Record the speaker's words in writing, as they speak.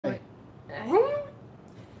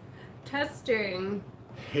Testing.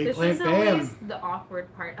 Hey, This Plant is Fam. always the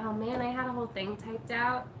awkward part. Oh man, I had a whole thing typed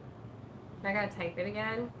out. I gotta type it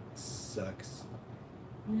again. Sucks.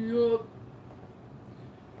 Yup.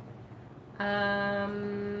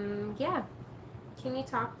 Yeah. Can you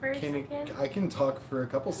talk for a second? I can talk for a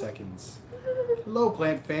couple seconds. Hello,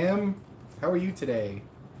 Plant Fam. How are you today?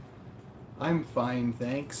 I'm fine,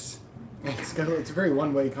 thanks. It's a very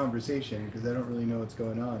one-way conversation because I don't really know what's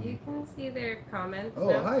going on. You can see their comments. Oh,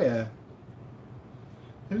 now. hiya.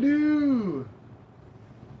 Hello.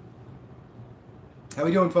 How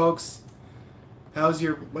we doing, folks? How's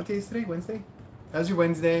your... What day is today? Wednesday? How's your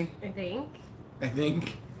Wednesday? I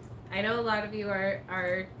think. I know a lot of you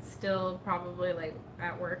are still probably like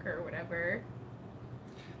at work or whatever.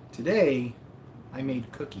 Today, I made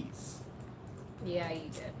cookies. Yeah, you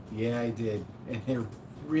did. Yeah, I did. And they're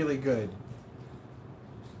really good.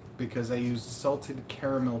 Because I used salted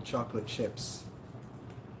caramel chocolate chips.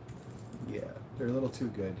 Yeah, they're a little too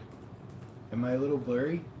good. Am I a little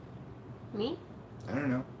blurry? Me? I don't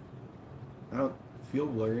know. I don't feel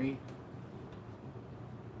blurry.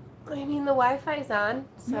 I mean, the Wi-Fi's on,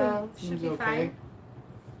 so Yeah, should seems be okay.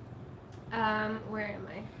 fine. Where am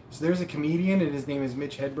I? So there's a comedian, and his name is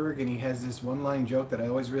Mitch Hedberg, and he has this one-line joke that I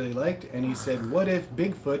always really liked, and he said, "What if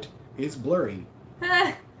Bigfoot is blurry?"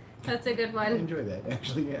 That's a good I one. enjoy that,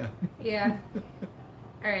 actually, yeah. Yeah.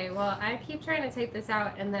 All right, well, I keep trying to type this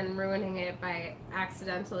out and then ruining it by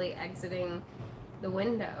accidentally exiting the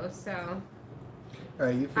window, so All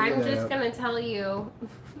right, you figure I'm that just out. going to tell you,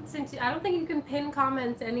 since I don't think you can pin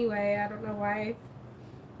comments anyway, I don't know why.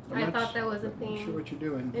 I thought that was a I'm thing. not sure what you're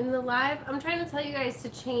doing. In the live, I'm trying to tell you guys to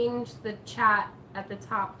change the chat at the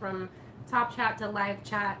top from top chat to live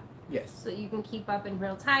chat Yes. so you can keep up in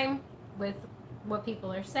real time with what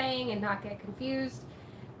people are saying and not get confused.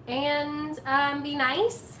 And be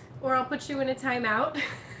nice, or I'll put you in a timeout.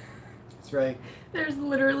 That's right. There's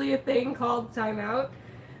literally a thing called timeout.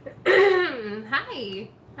 Hi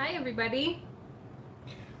everybody.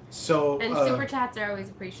 So, And super chats are always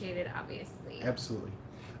appreciated, obviously. absolutely.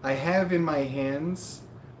 I have in my hands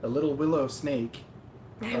a little willow snake.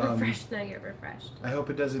 Refreshed, now you're refreshed. I hope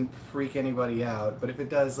it doesn't freak anybody out, but if it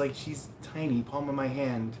does, like, she's tiny, palm of my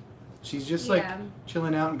hand. She's just like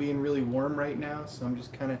chilling out and being really warm right now, so I'm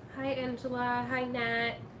just kind of Hi Angela, hi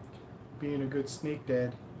Nat, being a good snake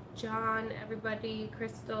dad. John, everybody,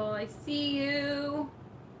 Crystal, I see you.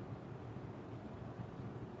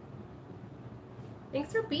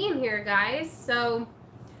 Thanks for being here, guys. So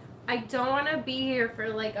I don't want to be here for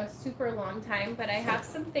like a super long time, but I have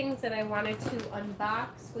some things that I wanted to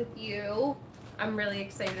unbox with you. I'm really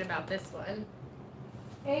excited about this one.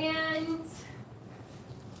 And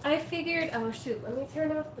I figured, oh shoot, let me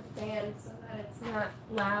turn off the fan so that it's not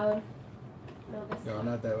loud. No, this No, one.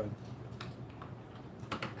 not that one.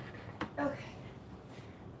 Okay.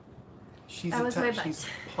 She's That was my butt. she's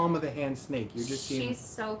palm of the hand snake. You're just seeing She's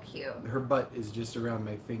so cute. her butt is just around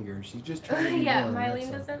my finger. She's just trying to be Yeah, warm, Mylene that's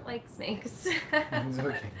all. doesn't like snakes. It's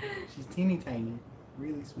okay. She's teeny tiny,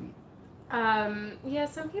 really sweet. Yeah,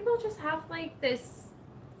 some people just have like this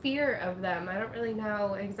fear of them. I don't really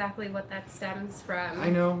know exactly what that stems from. I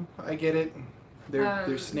know, I get it.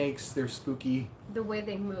 They're snakes, they're spooky. The way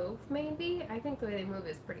they move, maybe? I think the way they move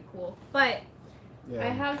is pretty cool. But Yeah. I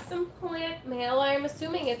have some plant mail. I'm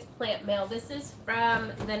assuming it's plant mail. This is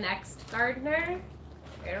from The Next Gardener.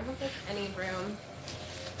 I don't think there's any room.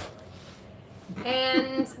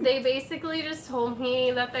 And they basically just told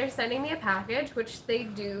me that they're sending me a package, which they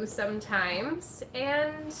do sometimes,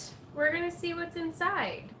 and we're gonna see what's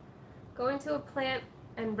inside. Going to a plant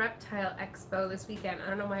and reptile expo this weekend. I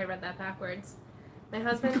don't know why I read that backwards. My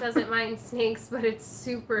husband doesn't mind snakes, but is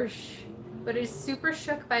super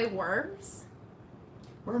shook by worms.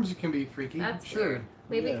 Worms can be freaky. That's sure. weird.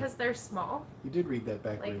 Maybe Yeah. because they're small. You did read that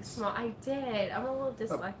Like backwards. small. I did. I'm a little A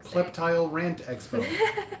dyslexic. Pleptile Rant Expo.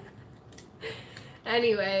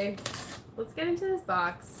 Anyway, let's get into this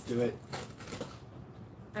box. Do it.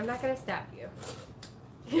 I'm not gonna stab you.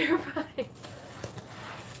 You're fine.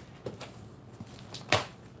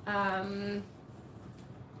 I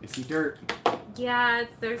see dirt. Yeah,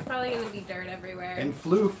 there's probably gonna be dirt everywhere. And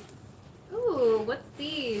floof. Ooh, what's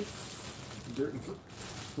these? Dirt and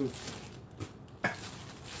floof.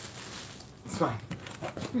 It's fine.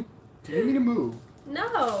 Do you need me to move?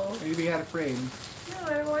 No. Maybe out of frame. No,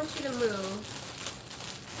 I don't want you to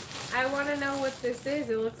move. I want to know what this is.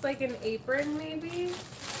 It looks like an apron, maybe,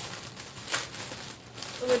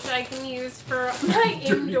 which I can use for my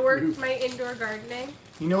indoor gardening.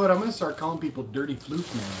 You know what? I'm gonna start calling people dirty floof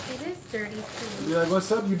now. It is dirty Be food. like,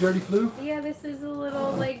 "What's up, you dirty floof?" Yeah, this is a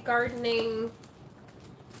little like gardening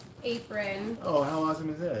apron. Oh, how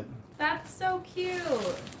awesome is that? That's so cute.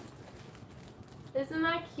 Isn't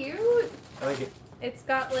that cute? I like it. It's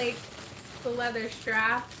got like the leather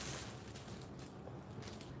straps.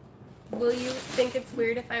 Will you think it's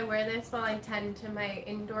weird if I wear this while I tend to my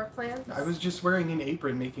indoor plants? I was just wearing an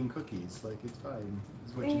apron making cookies. Like, it's fine.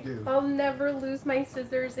 It's what you do. I'll never lose my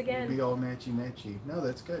scissors It'll again. be all matchy-matchy. No,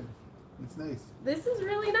 that's good. It's nice. This is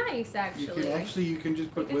really nice, actually. You can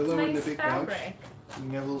just put It's Willow in the nice big fabric. pouch. You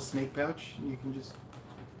can have a little snake pouch, and you can just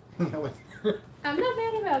hang out with her. I'm not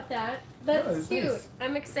mad about that. That's No, it's cute. nice.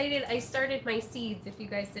 I'm excited. I started my seeds, if you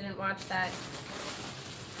guys didn't watch that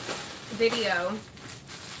video.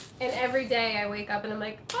 And every day I wake up and I'm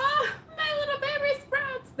like, oh, my little baby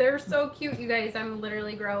sprouts. They're so cute, you guys. I'm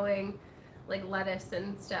literally growing like lettuce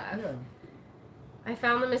and stuff. Yeah. I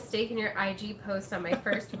found the mistake in your IG post on my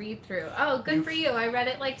first read through. Oh, good for you. I read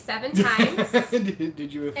it like 7 times.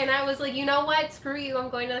 Did you? And I was like, you know what? Screw you.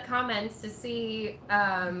 I'm going to the comments to see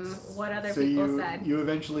what other people said. You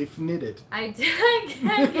eventually fnid it. I did.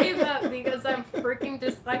 I gave up because I'm freaking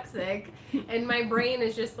dyslexic. And my brain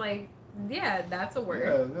is just like, yeah, that's a word.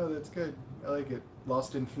 Yeah, no, that's good. I like it.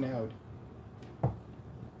 Lost in fnoud.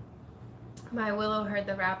 My Willow heard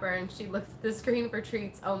the rapper and she looked at the screen for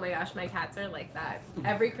treats. Oh my gosh, my cats are like that.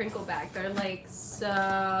 Every crinkle back, they're like,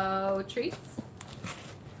 so treats?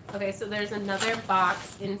 Okay, so there's another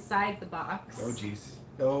box inside the box. Oh, jeez.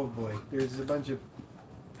 Oh, boy. There's a bunch of...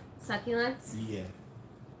 Succulents. Yeah.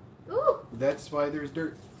 Ooh, That's why there's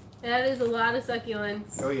dirt. that is a lot of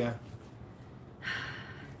succulents. Oh, yeah.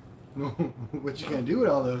 What you gonna do with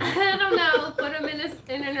all those? I don't know. Put them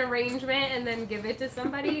in an arrangement and then give it to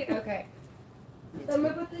somebody? Okay. So I'm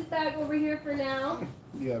going to put this bag over here for now.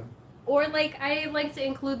 Yeah. Or like I like to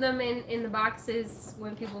include them in the boxes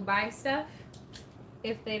when people buy stuff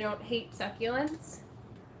if they don't hate succulents.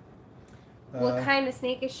 What kind of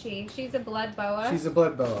snake is she? She's a blood boa. She's a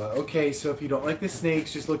blood boa. Okay, so if you don't like the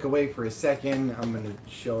snakes, just look away for a second. I'm gonna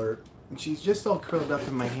show her. And she's just all curled up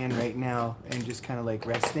in my hand right now and just kind of like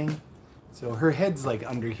resting. So her head's like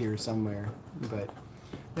under here somewhere, but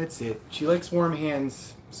that's it. She likes warm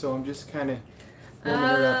hands, so I'm just kind of warming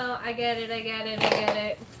her up. Oh, I get it.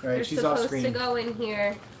 All right, You're she's off supposed screen. to go in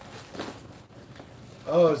here.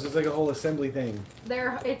 Oh, so it's like a whole assembly thing.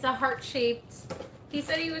 It's a heart shaped. He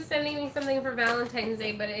said he was sending me something for Valentine's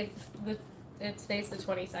Day, but today's the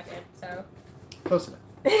 22nd, so Close enough.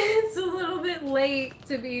 it's a little bit late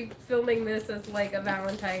to be filming this as like a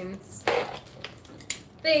Valentine's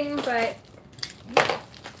thing, but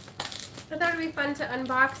I thought it'd be fun to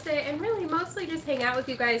unbox it and really mostly just hang out with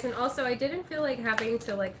you guys. And also I didn't feel like having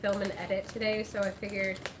to like film and edit today, so I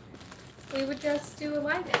figured we would just do a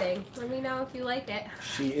live thing. Let me know if you like it.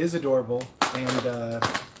 She is adorable, and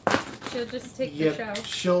She'll just take the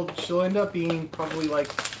show. she'll end up being probably like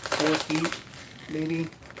 4 feet, maybe.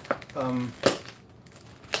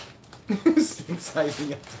 Stink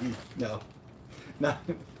sizing up to no, not.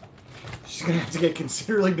 She's gonna have to get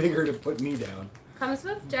considerably bigger to put me down. Comes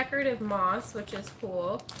with decorative moss, which is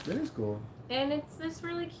cool. That is cool. And it's this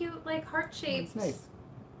really cute, like, heart-shaped. It's nice.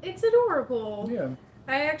 It's adorable. Yeah.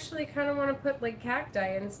 I actually kind of want to put, like, cacti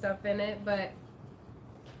and stuff in it, but...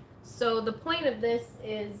 So the point of this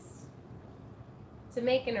is to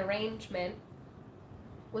make an arrangement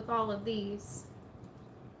with all of these.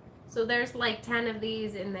 So there's, like, 10 of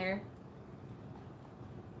these in there.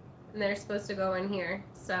 And they're supposed to go in here.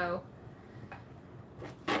 So...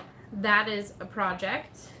 that is a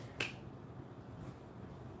project.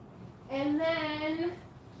 And then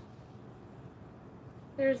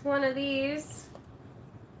there's one of these.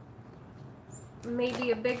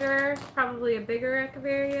 Maybe probably a bigger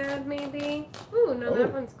Echeveria, maybe. Ooh, no,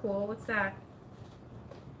 that one's cool. What's that?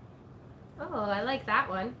 Oh, I like that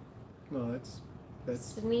one. Well,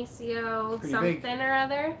 that's Senecio pretty something big. or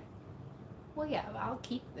other. Well, yeah, I'll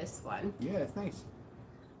keep this one. Yeah, it's nice.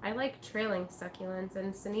 I like trailing succulents,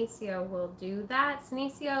 and Senecio will do that.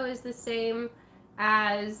 Senecio is the same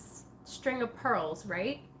as string of pearls,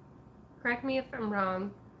 right? Correct me if I'm wrong.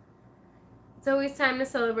 It's always time to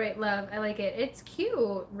celebrate love. I like it. It's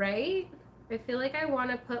cute, right? I feel like I want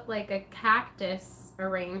to put like a cactus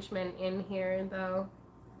arrangement in here, though.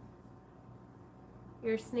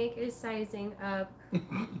 Your snake is sizing up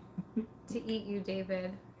to eat you,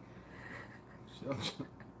 David.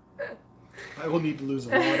 I will need to lose a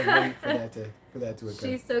lot of weight for that to occur.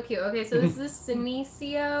 She's so cute. Okay, so this is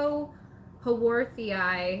Senecio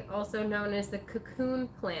Haworthii, also known as the cocoon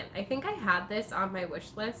plant. I think I had this on my wish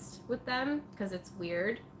list with them because it's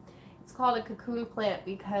weird. It's called a cocoon plant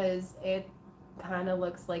because it kind of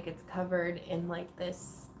looks like it's covered in like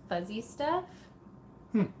this fuzzy stuff.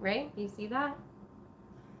 Right? You see that?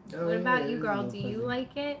 Oh, What yeah, about it you, is a girl? little Do you fuzzy.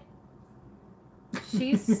 like it?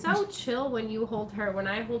 She's so chill when you hold her. When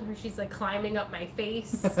I hold her, she's like climbing up my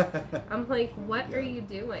face. I'm like, what are Yeah. you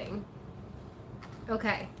doing?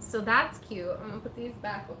 Okay, so that's cute. I'm gonna put these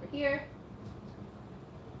back over here.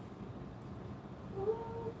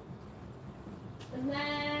 And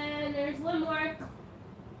then there's one more.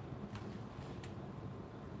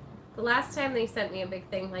 The last time they sent me a big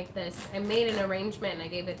thing like this, I made an arrangement and I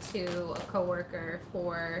gave it to a coworker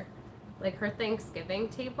for like her Thanksgiving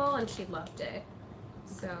table, and she loved it.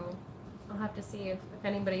 So I'll have to see if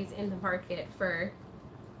anybody's in the market for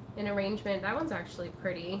an arrangement. That one's actually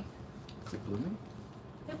pretty. Is it blooming?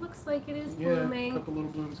 It looks like it is Yeah, a blooming. couple little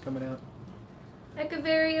blooms coming out.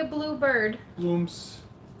 Echeveria bluebird. Blooms.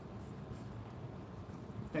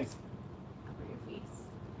 Nice. Cover your face.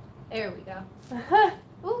 There we go.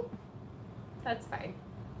 Ooh, that's fine.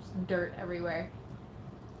 Just dirt everywhere.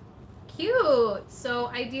 Cute. So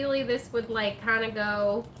ideally this would like kind of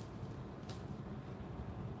go.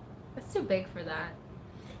 That's too big for that.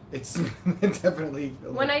 It's definitely.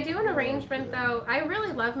 When I do an large arrangement for that. though, I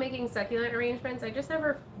really love making succulent arrangements. I just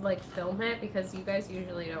never like film it because you guys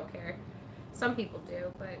usually don't care. Some people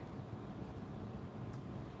do, but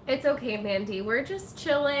it's okay, Mandy. We're just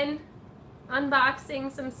chilling,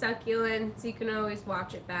 unboxing some succulents. You can always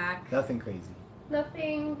watch it back. Nothing crazy.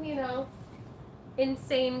 Nothing, you know,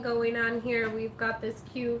 insane going on here. We've got this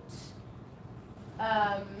cute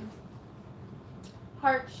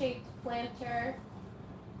heart-shaped planter.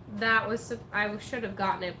 That was, I should have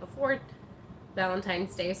gotten it before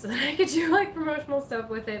Valentine's Day so that I could do like promotional stuff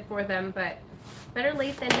with it for them, but better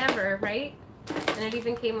late than never, right? And it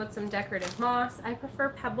even came with some decorative moss. I prefer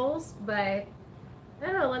pebbles, but I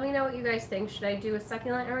don't know. Let me know what you guys think. Should I do a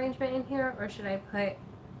succulent arrangement in here, or should I put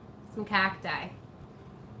some cacti?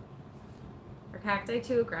 Are cacti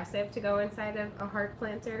too aggressive to go inside of a heart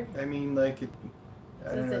planter? I mean, like it.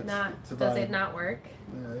 I don't Does know, it not? It's a Does vibe. it not work?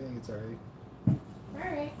 Yeah, I think it's alright.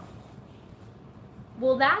 Alright.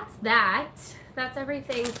 Well, that's that. That's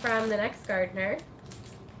everything from the next gardener.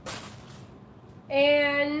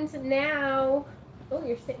 And now, oh,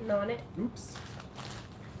 you're sitting on it. Oops.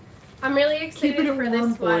 I'm really excited Keeping it for warm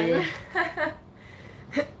this for you.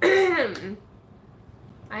 one.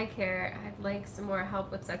 I care. I'd like some more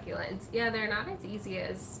help with succulents. Yeah, they're not as easy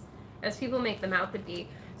as people make them out to be.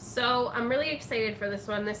 So I'm really excited for this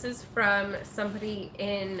one. This is from somebody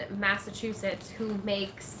in Massachusetts who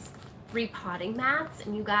makes repotting mats.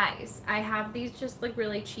 And you guys, I have these just like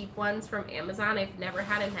really cheap ones from Amazon. I've never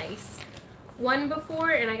had a nice one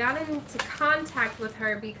before, and I got into contact with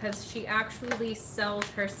her because she actually sells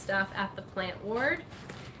her stuff at the Plant Ward.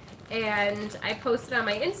 And I posted on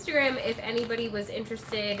my Instagram if anybody was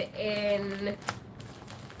interested in,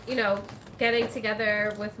 you know, getting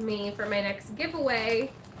together with me for my next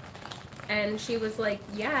giveaway. And she was like,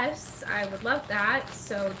 yes, I would love that.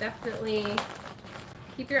 So definitely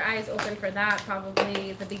keep your eyes open for that,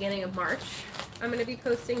 probably the beginning of March. I'm going to be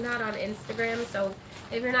posting that on Instagram. So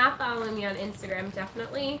if you're not following me on Instagram,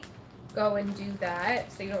 definitely go and do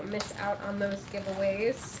that so you don't miss out on those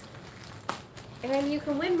giveaways. And you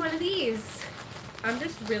can win one of these. I'm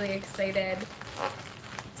just really excited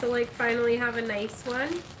to like finally have a nice one.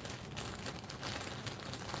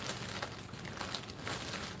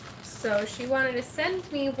 So she wanted to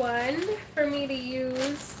send me one for me to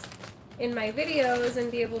use in my videos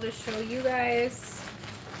and be able to show you guys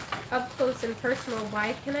up close and personal.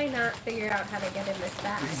 Why can I not figure out how to get in this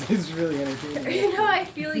bag? This is really entertaining. You know, I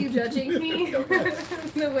feel you judging me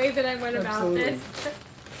the way that I went about Absolutely. this.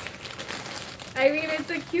 I mean, it's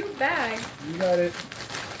a cute bag. You got it.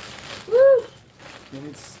 Woo! And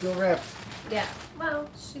it's still wrapped. Yeah. Well,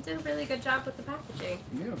 she did a really good job with the packaging.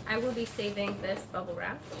 Yeah. I will be saving this bubble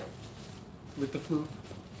wrap. With the floof.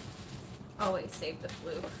 Always save the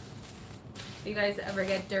floof. If you guys ever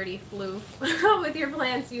get dirty floof with your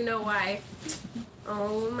plants, you know why.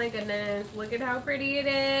 Oh my goodness. Look at how pretty it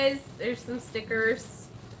is. There's some stickers.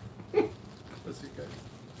 Let's see, guys.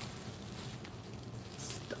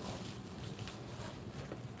 Stop.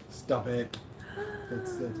 Stop it.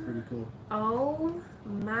 That's pretty cool. Oh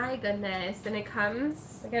my goodness. And it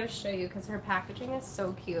comes, I gotta show you because her packaging is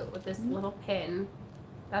so cute with this little pin.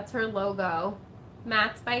 That's her logo.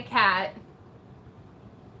 Mats by Kat.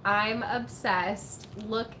 I'm obsessed.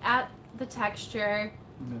 Look at the texture.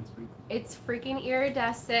 That's pretty cool. It's freaking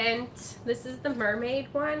iridescent. This is the mermaid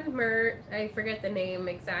one. I forget the name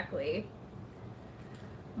exactly.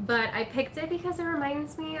 But I picked it because it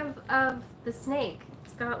reminds me of the snake.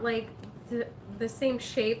 It's got like the same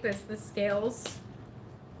shape as the scales.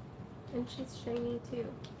 And she's shiny too.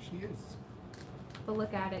 She is. But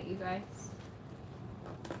look at it, you guys.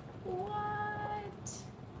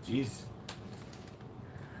 Jeez.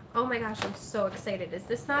 Oh my gosh, I'm so excited. Is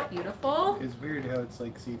this not beautiful? It's weird how it's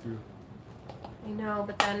like see-through. I know,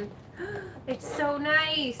 but then it's so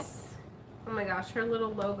nice. Oh my gosh, her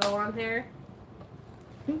little logo on there.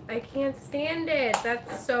 I can't stand it.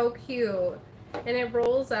 That's so cute. And it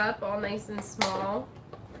rolls up all nice and small.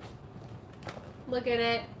 Look at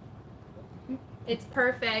it. It's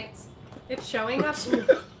perfect. It's showing up.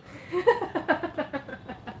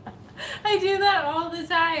 I do that all the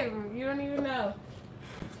time. You don't even know.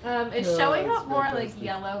 It's showing up more like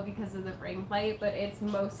yellow because of the ring light, but it's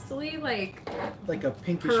mostly like a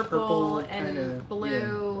pinkish purple kind and of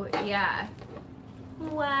blue. Yeah.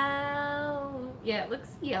 Wow. Yeah, it looks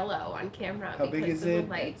yellow on camera. How big is of the it?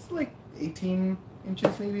 light. It's like 18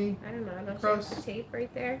 inches maybe. I don't know. I don't Across. see the tape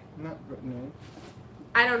right there. No.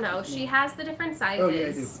 I don't know. She has the different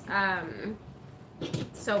sizes. Oh, yeah, I do.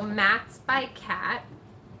 So Matt's by Cat.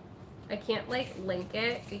 I can't like link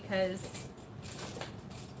it because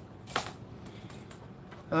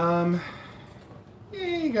Yeah,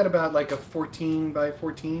 you got about like a 14 by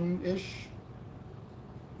 14-ish.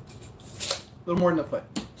 A little more than a foot.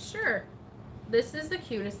 sure. This is the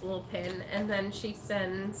cutest little pin, and then she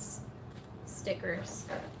sends stickers.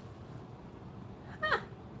 Huh,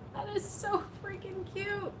 that is so freaking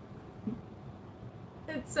cute.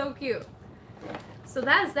 It's so cute. So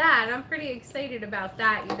that's that. I'm pretty excited about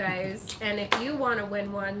that, you guys. And if you want to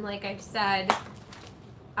win one, like I said,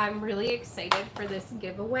 I'm really excited for this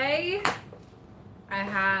giveaway. I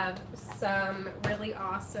have some really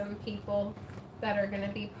awesome people that are going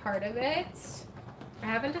to be part of it. I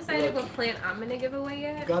haven't decided what plant I'm going to give away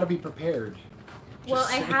yet. You gotta be prepared. Well,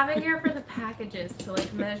 I have it here for the packages to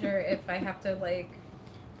like measure if I have to like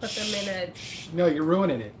put them in a No, you're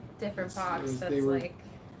ruining it. different box that's they were- like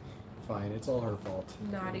Fine, it's all her fault.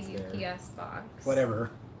 not a It's there. UPS box. Whatever.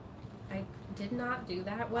 I did not do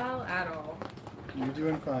that well at all. You're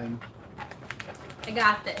doing fine. I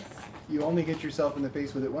got this. You only hit yourself in the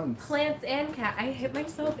face with it once. Plants and cat. I hit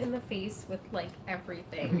myself in the face with like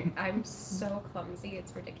everything. I'm so clumsy.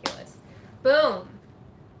 It's ridiculous. Boom.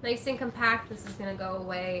 Nice and compact. This is going to go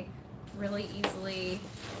away really easily.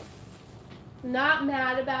 Not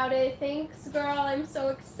mad about it. Thanks, girl. I'm so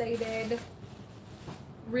excited.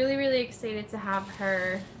 Really, really excited to have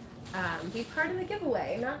her be part of the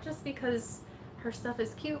giveaway. Not just because her stuff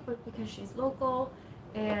is cute, but because she's local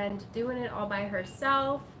and doing it all by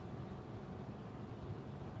herself.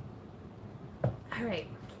 All right,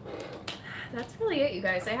 that's really it, you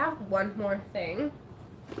guys. I have one more thing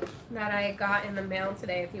that I got in the mail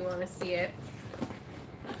today if you want to see it.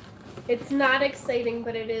 It's not exciting,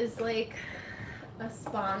 but it is like a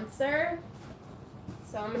sponsor.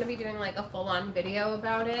 So I'm going to be doing like a full-on video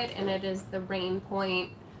about it, and it is the Rain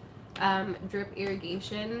Point drip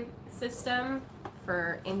irrigation system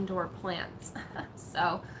for indoor plants.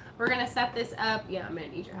 So we're going to set this up. Yeah, I'm going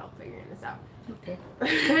to need your help figuring this out. Okay.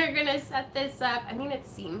 We're gonna set this up. I mean, it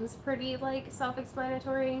seems pretty like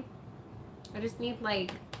self-explanatory. I just need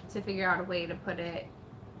like to figure out a way to put it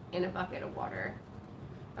in a bucket of water.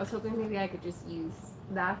 I was hoping maybe I could just use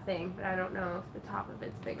that thing, but I don't know if the top of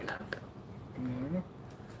it's big enough.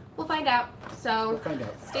 We'll find out. So We'll find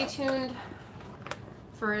out. stay tuned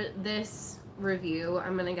for this review.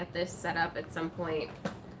 I'm gonna get this set up at some point.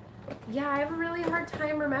 Yeah, I have a really hard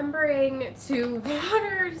time remembering to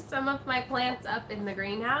water some of my plants up in the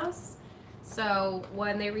greenhouse. So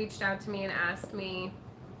when they reached out to me and asked me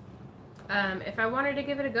if I wanted to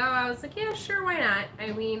give it a go, I was like, yeah, sure, why not?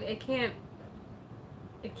 I mean, it can't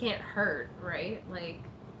hurt, right? Like,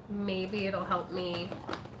 maybe it'll help me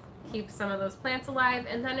keep some of those plants alive.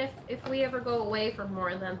 And then if we ever go away for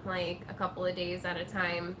more than like a couple of days at a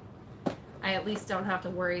time, I at least don't have to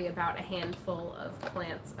worry about a handful of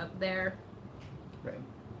plants up there. Right.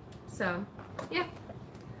 So, yeah,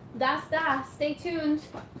 that's that. Stay tuned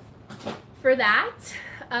for that.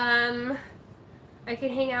 I can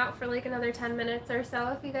hang out for like another 10 minutes or so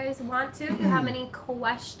if you guys want to. If you have any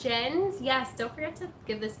questions, yes, don't forget to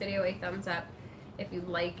give this video a thumbs up if you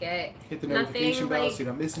like it. Hit the notification bell like- so you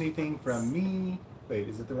don't miss anything from me. Wait,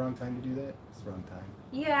 is it the wrong time to do that? It's the wrong time.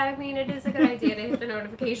 Yeah, I mean, it is a good idea to hit the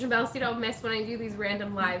notification bell so you don't miss when I do these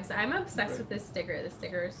random lives. I'm obsessed with this sticker. This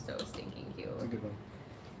sticker is so stinking cute. It's a good one.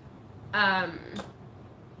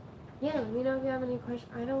 Yeah, let me know if you have any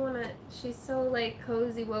questions. I don't want to, she's so like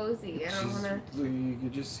cozy wozy. I don't want to. You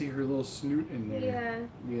could just see her little snoot in there.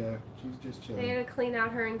 Yeah, Yeah, she's just they chilling. had to clean out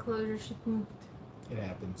her enclosure. She pooped. It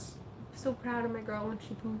happens. I'm so proud of my girl when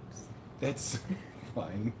she poops. That's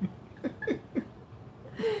fine.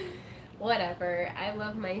 Whatever. I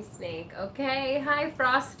love my snake. Okay. Hi,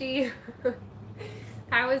 Frosty.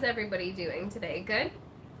 How is everybody doing today? Good?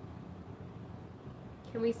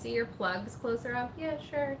 Can we see your plugs closer up? Yeah,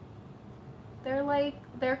 sure.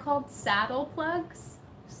 They're called saddle plugs.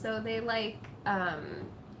 So they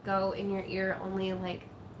go in your ear only like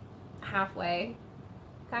halfway,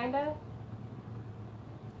 kinda.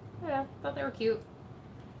 Yeah, thought they were cute.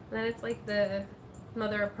 And then it's like the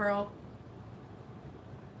mother of pearl.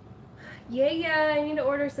 Yeah, I need to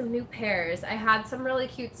order some new pairs. I had some really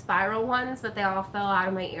cute spiral ones, but they all fell out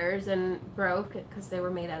of my ears and broke because they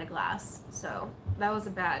were made out of glass. So that was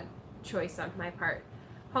a bad choice on my part.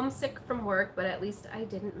 Homesick from work, but at least I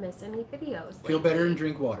didn't miss any videos. Feel better and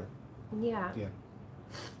drink water. Yeah.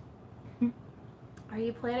 Yeah. Are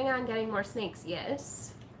you planning on getting more snakes?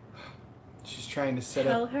 Yes. She's trying to set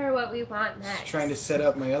Tell up. her what we want next. She's trying to set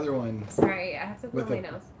up my other one. Sorry, I have to blow With my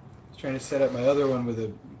a- nose. She's trying to set up my other one with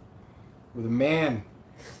a man,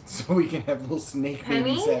 so we can have little snake Penny?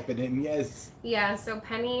 babies happening. Yes. Yeah, so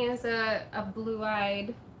Penny is a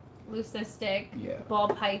blue-eyed, leucistic Yeah. ball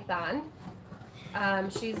python.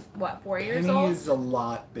 She's what, 4 years Penny old? is a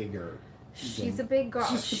lot bigger. She's a big girl.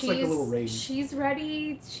 She just looks like a little raven. She's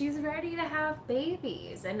ready to have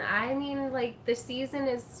babies. And I mean, like, the season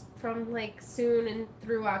is from like soon and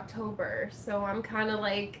through October. So I'm kind of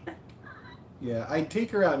like, Yeah, I'd take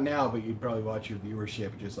her out now, but you'd probably watch your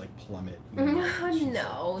viewership just like plummet. You know?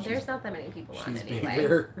 no, She's- there's not that many people on She's anyway.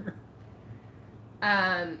 bigger.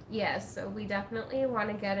 Yeah, so we definitely want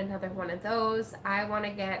to get another one of those. I want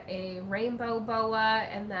to get a rainbow boa,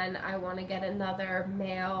 and then I want to get another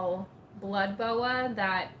male blood boa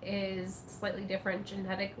that is slightly different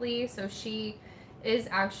genetically. So she is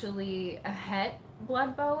actually a het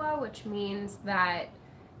blood boa, which means that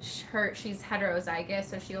she's heterozygous,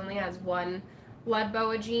 so she only has one blood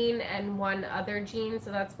boa gene and one other gene,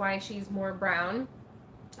 so that's why she's more brown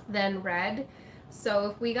than red. So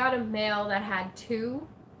if we got a male that had two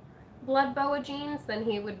blood boa genes, then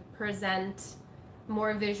he would present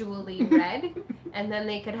more visually red, and then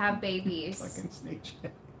they could have babies Fucking snake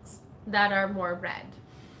genetics. that are more red.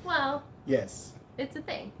 Well, Yes, it's a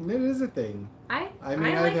thing. it is a thing. I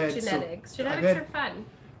mean, like I've had genetics. I've Genetics had- are fun.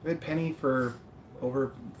 I've had Penny for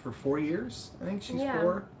 4 years. I think she's Yeah.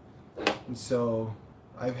 4. And so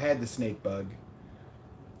I've had the snake bug.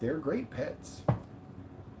 They're great pets.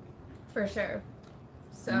 For sure.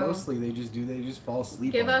 So Mostly they just fall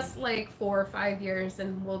asleep. give on us like 4 or 5 years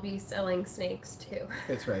and we'll be selling snakes too. them.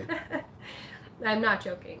 That's right. I'm not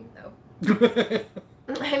joking though.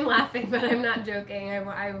 I'm laughing, but I'm not joking.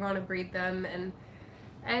 I want to breed them and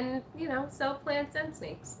you know, sell plants and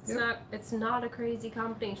snakes. It's not a crazy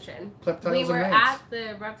combination. Pleptiles We were and rats. at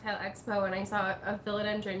the Reptile Expo and I saw a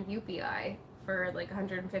philodendron UPI for like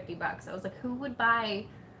 $150. I was like, who would buy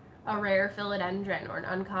a rare philodendron or an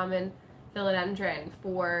uncommon philodendron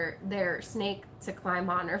for their snake to climb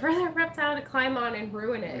on or for their reptile to climb on and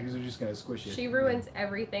ruin it? Because they're just gonna squish it. She ruins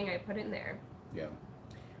everything I put in there. Yeah.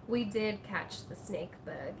 We did catch the snake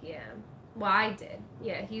bug, yeah. Well, I did.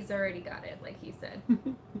 Yeah, he's already got it, like he said.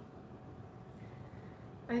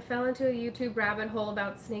 I fell into a YouTube rabbit hole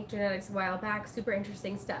about snake genetics a while back. Super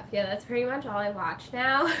interesting stuff. Yeah, that's pretty much all I watch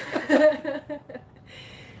now.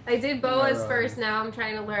 I did boas Right. first. Now I'm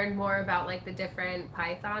trying to learn more about like the different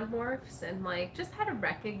python morphs and like just how to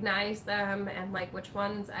recognize them and like which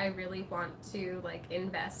ones I really want to like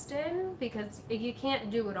invest in because you can't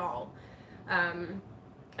do it all. I'm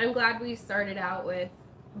glad we started out with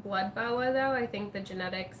blood boa though. I think the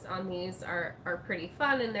genetics on these are pretty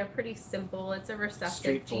fun and they're pretty simple. It's a recessive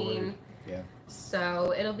Straightforward. gene. Yeah.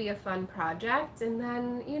 So it'll be a fun project and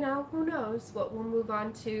then, you know, who knows what we'll move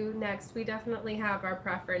on to next. We definitely have our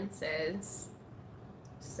preferences.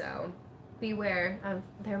 So beware of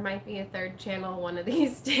there might be a third channel one of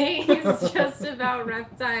these days just about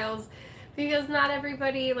reptiles because not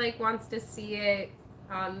everybody like wants to see it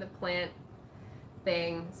on the plant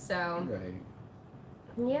thing. So Right.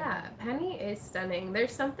 yeah, Penny is stunning.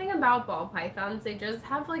 There's something about ball pythons. They just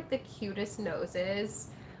have like the cutest noses.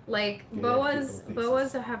 Like Yeah, boas, cute little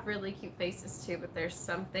boas have really cute faces too, but there's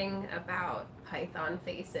something about python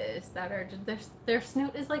faces that are just their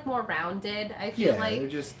snoot is like more rounded. I feel Yeah,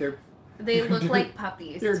 like they're they look like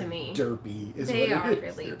puppies they're to me. derpy. Is They what are it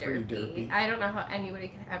is. really They're pretty derpy. I don't know how anybody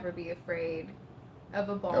could ever be afraid of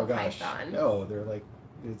a ball Oh gosh. python. No, they're like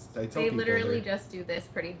I tell They people literally they're- just do this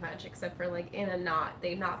pretty much, except for like in a knot.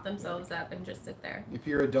 They knot themselves up and just sit there. if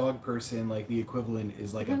you're a dog person, like the equivalent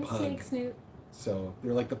is like a pug. Snake snoot. So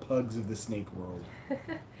they're like the pugs of the snake world.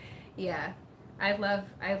 Yeah, I love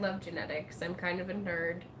genetics. I'm kind of a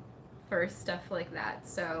nerd for stuff like that.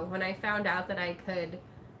 So when I found out that I could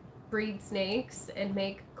breed snakes and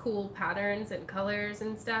make cool patterns and colors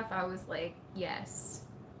and stuff, I was like, yes.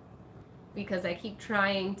 Because I keep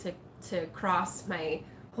trying to to cross my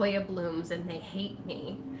Hoya blooms and they hate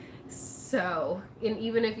me. So, and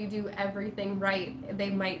even if you do everything right, they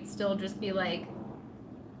might still just be like,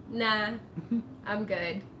 nah, I'm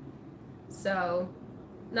good. So,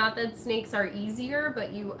 not that snakes are easier,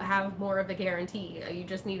 but you have more of a guarantee. You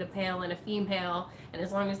just need a male and a female, and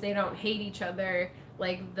as long as they don't hate each other,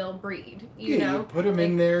 like, they'll breed, you know? You put them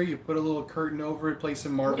in there, you put a little curtain over it, play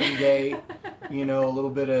some Marvin Gaye, you know, a little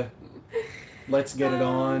bit of Let's Get It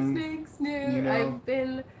On. Snakes, no. You know? I've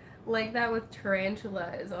been like that with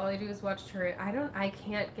tarantulas. All I do is watch I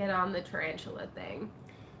can't get on the tarantula thing.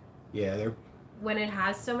 Yeah, they're... When it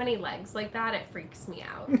has so many legs like that, it freaks me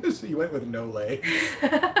out. So you went with no legs.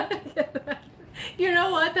 You know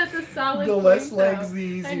what? That's a solid The point, less legs, though. the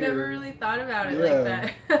easier. I never really thought about it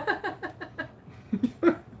like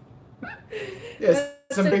that. Yes,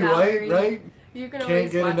 some big Valerie, white, right? You can Can't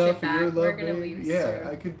always get watch enough it of back. your love, We're gonna baby. leave Yeah,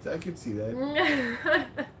 soon. I could see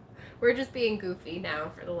that. We're just being goofy now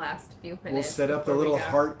for the last few minutes. We'll set up the before we little go.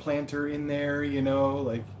 heart planter in there, you know,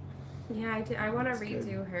 like... Yeah, I want to That's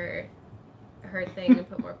redo good. her thing and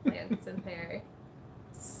put more plants in there.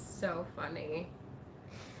 So funny.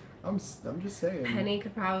 I'm just saying. Penny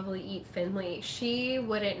could probably eat Finley. She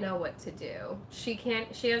wouldn't know what to do. She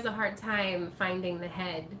has a hard time finding the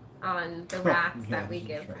head on the rats Yeah, that we she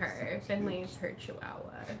give tries her. to- Finley's her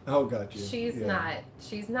chihuahua. Oh, gotcha. She's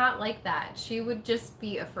not like that. She would just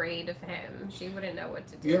be afraid of him. She wouldn't know what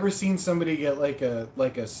to do. You ever seen somebody get like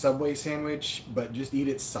a Subway sandwich, but just eat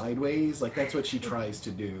it sideways? Like that's what she tries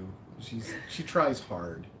to do. She tries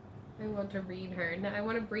hard. I want to read her. No, I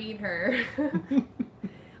want to breed her.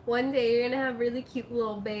 One day you're gonna have really cute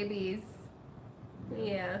little babies.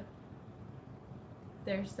 Yeah.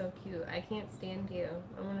 They're so cute. I can't stand you.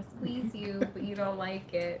 I want to squeeze you, but you don't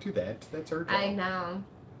like it. Do that. That's her job. I know.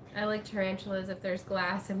 I like tarantulas if there's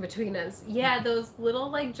glass in between us. Yeah, those little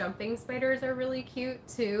like jumping spiders are really cute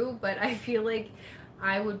too, but I feel like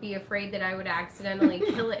I would be afraid that I would accidentally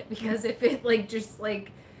kill it because if it like just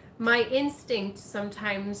like my instinct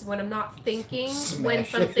sometimes when I'm not thinking when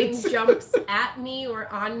Smash something it. jumps at me or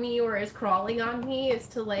on me or is crawling on me is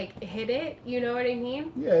to like hit it, you know what I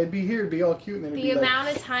mean? Yeah, it'd be here, it'd be all cute, and then it'd The be amount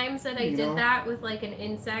like, of times that I you did know? that with like an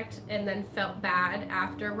insect and then felt bad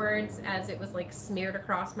afterwards as it was like smeared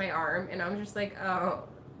across my arm and I'm just like, oh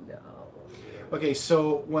no. Okay,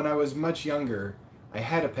 so when I was much younger, I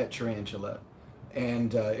had a pet tarantula,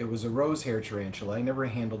 and it was a rose hair tarantula. I never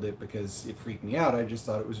handled it because it freaked me out. I just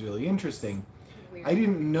thought it was really interesting. Weird. I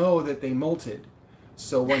didn't know that they molted.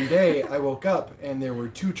 So one day I woke up and there were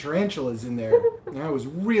 2 tarantulas in there, and I was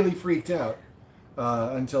really freaked out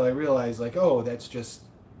until I realized, like, oh, that's just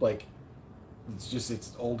like,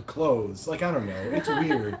 it's old clothes. Like, I don't know. It's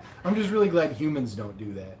weird. I'm just really glad humans don't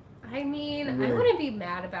do that. I mean, I Weird. wouldn't be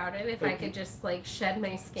mad about it if I Like, could just like shed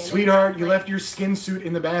my skin. and Sweetheart, have, you like, left your skin suit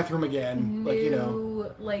in the bathroom again. new, Like, you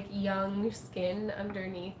know. like young skin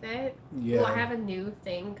underneath it. Yeah. Well, I have a new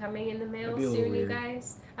thing coming in the mail That'd be a little soon, you weird.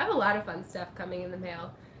 guys. I have a lot of fun stuff coming in the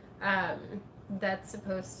mail. That's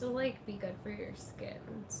supposed to like be good for your skin,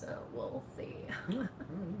 so we'll see.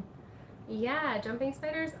 Yeah, jumping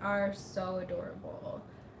spiders are so adorable.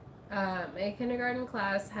 My kindergarten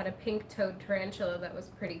class had a pink toed tarantula that was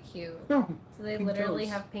pretty cute. No. So they Pink literally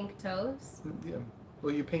toes. have pink toes. Yeah.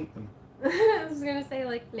 Well, you paint them. I was gonna say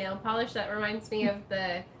like nail polish. That reminds me of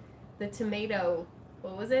the tomato.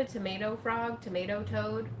 What was it? Tomato frog? Tomato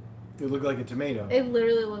toad? They look like a tomato. It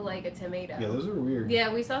literally looked like a tomato. Yeah, those are weird.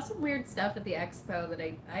 Yeah, we saw some weird stuff at the expo that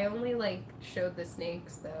I only like showed the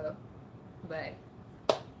snakes though. But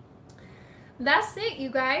that's it, you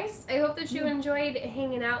guys. I hope that you enjoyed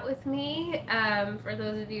hanging out with me. For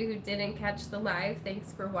those of you who didn't catch the live,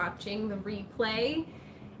 thanks for watching the replay.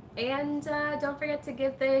 And don't forget to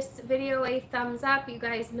give this video a thumbs up. You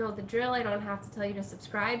guys know the drill. I don't have to tell you to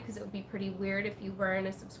subscribe because it would be pretty weird if you weren't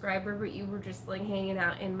a subscriber but you were just like hanging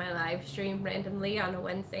out in my live stream randomly on a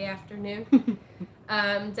Wednesday afternoon.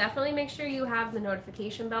 Definitely make sure you have the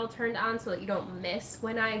notification bell turned on so that you don't miss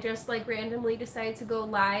when I just like randomly decide to go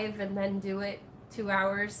live and then do it 2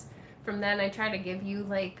 hours from then. I try to give you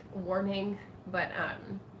like warning, but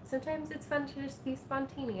sometimes it's fun to just be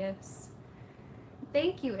spontaneous.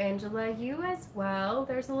 Thank you, Angela. You as well.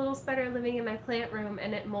 There's a little spider living in my plant room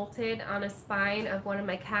and it molted on a spine of one of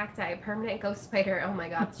my cacti. Permanent ghost spider. Oh my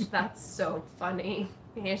gosh, that's so funny.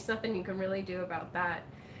 There's nothing you can really do about that.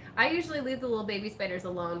 I usually leave the little baby spiders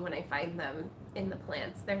alone when I find them in the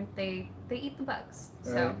plants. They eat the bugs.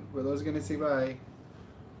 So Alright, well, I was gonna say bye.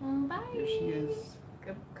 bye. Here she is.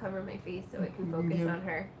 Go cover my face so I can focus Yeah. on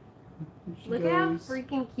her. Here she Look how goes.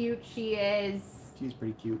 freaking cute she is. She's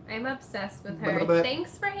pretty cute. I'm obsessed with A her. little bit.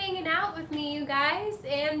 Thanks for hanging out with me, you guys,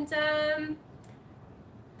 and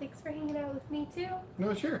thanks for hanging out with me too.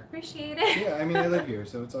 No, sure. Appreciate it. Yeah, I mean, I live here,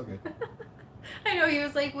 so it's all good. I know he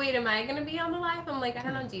was like, wait, am I gonna be on the live? I'm like, I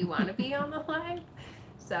don't know, do you want to be on the live?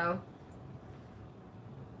 So,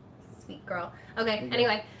 sweet girl. Okay,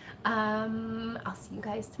 anyway, I'll see you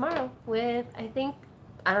guys tomorrow with, I think,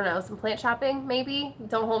 I don't know, some plant shopping maybe.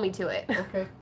 Don't hold me to it. Okay.